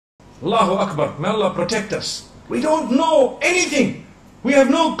Allahu Akbar. May Allah protect us. We don't know anything. We have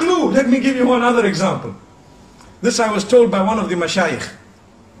no clue. Let me give you one other example. This I was told by one of the mashayikh.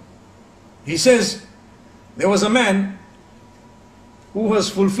 He says, there was a man who was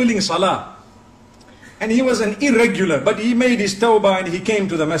fulfilling salah. And he was an irregular, but he made his tawbah and he came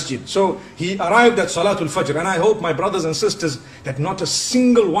to the masjid. So he arrived at Salatul Fajr. And I hope, my brothers and sisters, that not a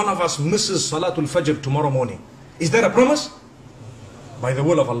single one of us misses Salatul Fajr tomorrow morning. Is there a promise? By the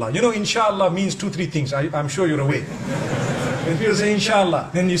will of Allah. You know, inshallah means 2-3 things. I'm sure you're aware. When people say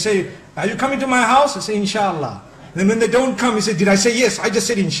inshallah, then you say, are you coming to my house? I say inshallah. Then when they don't come, you say, did I say yes? I just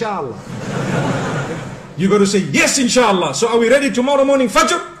said inshallah. You got to say yes, inshallah. So are we ready tomorrow morning,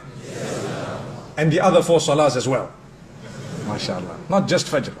 Fajr? And the other 4 salahs as well. MashaAllah. Not just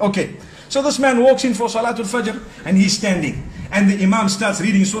Fajr. Okay. So this man walks in for Salatul Fajr and he's standing. And the Imam starts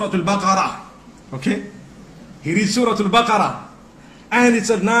reading Surah Al-Baqarah. Okay. He reads Surah Al-Baqarah. And it's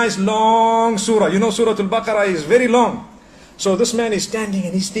a nice long surah. You know, Surah Al-Baqarah is very long. So this man is standing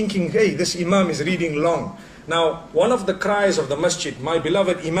and he's thinking, hey, this Imam is reading long. Now, one of the cries of the masjid, my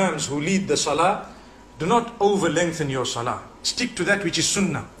beloved Imams who lead the salah, do not over-lengthen your salah. Stick to that which is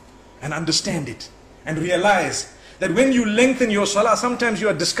sunnah. And understand it. And realize that when you lengthen your salah, sometimes you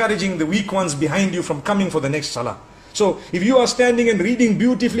are discouraging the weak ones behind you from coming for the next salah. So if you are standing and reading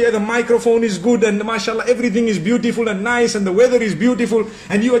beautifully, the microphone is good and mashallah everything is beautiful and nice and the weather is beautiful,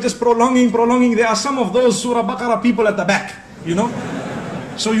 and you are just prolonging, there are some of those Surah Baqarah people at the back, you know.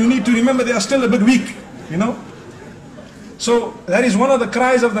 So you need to remember they are still a bit weak, you know. So that is one of the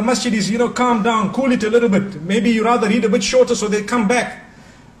cries of the masjid is, you know, calm down, cool it a little bit. Maybe you rather read a bit shorter so they come back.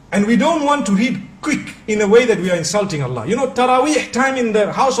 And we don't want to read quick in a way that we are insulting Allah. You know, Taraweeh time in the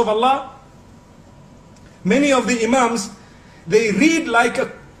house of Allah, many of the Imams, they read like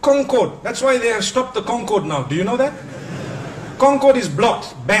a Concorde. That's why they have stopped the Concorde now. Do you know that? Concorde is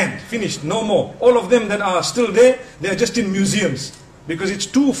blocked, banned, finished, no more. All of them that are still there, they are just in museums because it's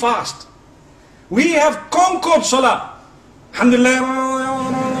too fast. We have Concorde Salah. Alhamdulillah.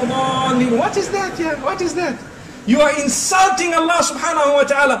 What is that? Yeah, what is that? You are insulting Allah subhanahu wa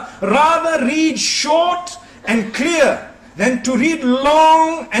ta'ala. Rather read short and clear than to read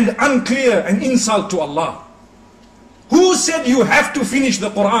long and unclear, an insult to Allah. Who said you have to finish the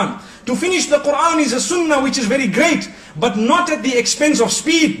Quran? To finish the Quran is a sunnah which is very great, but not at the expense of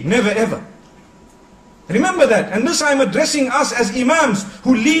speed, never ever. Remember that. And this I am addressing us as Imams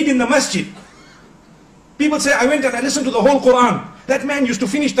who lead in the masjid. People say, I went and I listened to the whole Quran. That man used to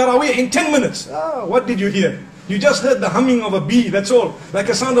finish Taraweeh in 10 minutes. Ah, what did you hear? You just heard the humming of a bee, that's all. Like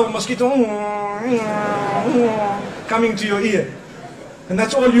a sound of a mosquito coming to your ear. And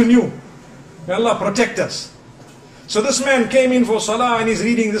that's all you knew. May Allah protect us. So this man came in for salah and he's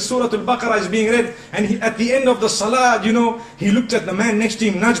reading the Surah Al-Baqarah is being read. And at the end of the salah, you know, he looked at the man next to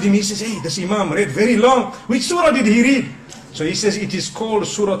him, nudged him. He says, hey, this Imam read very long. Which surah did he read? So he says, it is called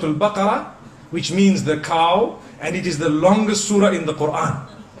Surah Al-Baqarah, which means the cow. And it is the longest surah in the Quran.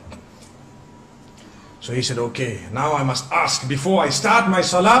 So he said, okay, now I must ask before I start my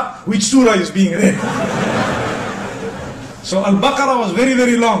salah, which surah is being read? So Al-Baqarah was very,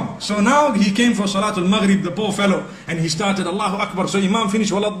 very long. So now he came for Salatul Maghrib, the poor fellow, and he started Allahu Akbar. So Imam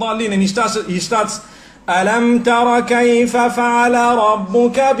finished Waladhalin and he starts Alam tara kayfa fa'ala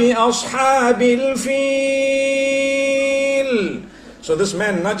rabbuka bi ashabil fil. So this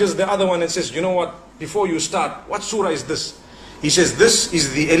man nudges the other one and says, you know what, before you start, what surah is this? He says, this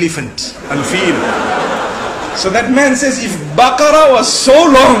is the elephant, Al-Fil. So that man says, if Baqarah was so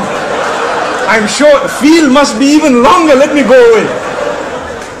long, I'm sure Fil must be even longer, let me go away.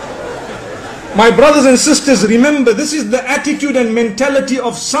 My brothers and sisters, remember, this is the attitude and mentality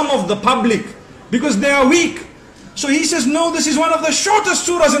of some of the public, because they are weak. So he says, no, this is one of the shortest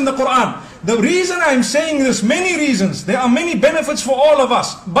surahs in the Quran. The reason I'm saying this, many reasons, there are many benefits for all of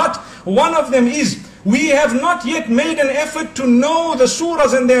us, but one of them is, we have not yet made an effort to know the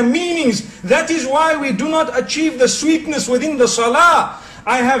surahs and their meanings. That is why we do not achieve the sweetness within the salah.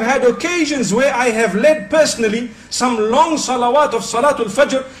 I have had occasions where I have led personally some long salawat of Salatul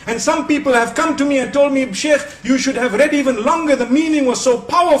Fajr, and some people have come to me and told me, Sheikh, you should have read even longer, the meaning was so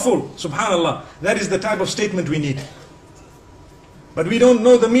powerful. Subhanallah, that is the type of statement we need. But we don't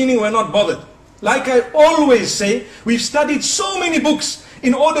know the meaning, we're not bothered. Like I always say, we've studied so many books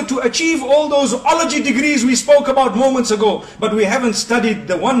in order to achieve all those ology degrees we spoke about moments ago. But we haven't studied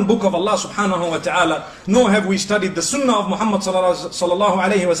the one book of Allah subhanahu wa ta'ala, nor have we studied the sunnah of Muhammad sallallahu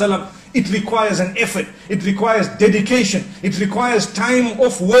alayhi wa sallam. It requires an effort, it requires dedication, it requires time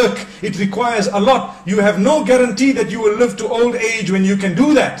off work, it requires a lot. You have no guarantee that you will live to old age when you can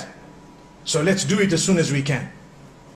do that. So let's do it as soon as we can.